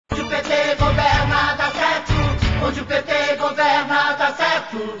Onde o PT governa dá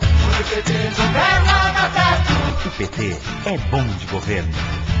certo. Onde o PT governa dá certo. O PT é bom de governo.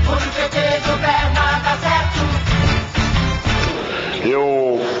 Onde o PT governa dá certo.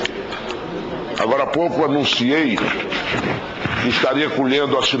 Eu, agora há pouco, anunciei que estaria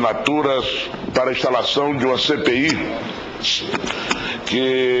colhendo assinaturas para a instalação de uma CPI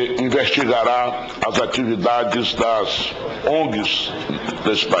que investigará as atividades das ONGs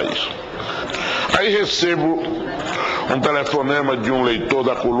desse país. Aí recebo um telefonema de um leitor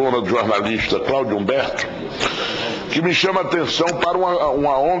da coluna do jornalista Cláudio Humberto, que me chama a atenção para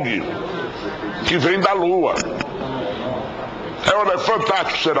uma ONG que vem da Lua. É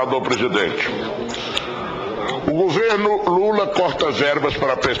fantástico, senador presidente. O governo Lula corta verbas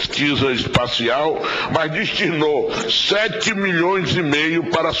para pesquisa espacial, mas destinou 7,5 milhões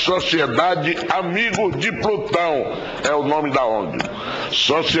para a Sociedade Amigos de Plutão. É o nome da ONG.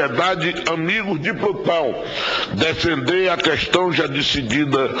 Sociedade Amigos de Plutão. Defender a questão já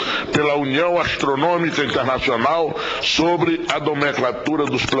decidida pela União Astronômica Internacional sobre a nomenclatura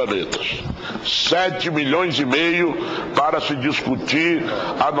dos planetas. 7,5 milhões para se discutir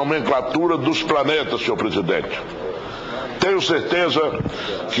a nomenclatura dos planetas, senhor presidente. Tenho certeza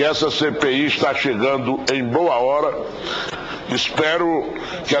que essa CPI está chegando em boa hora. Espero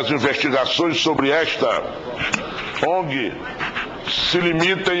que as investigações sobre esta ONG se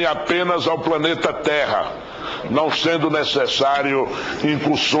limitem apenas ao planeta Terra, não sendo necessário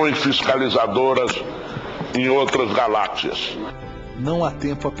incursões fiscalizadoras em outras galáxias. Não há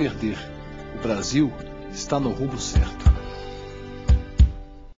tempo a perder. O Brasil está no rumo certo.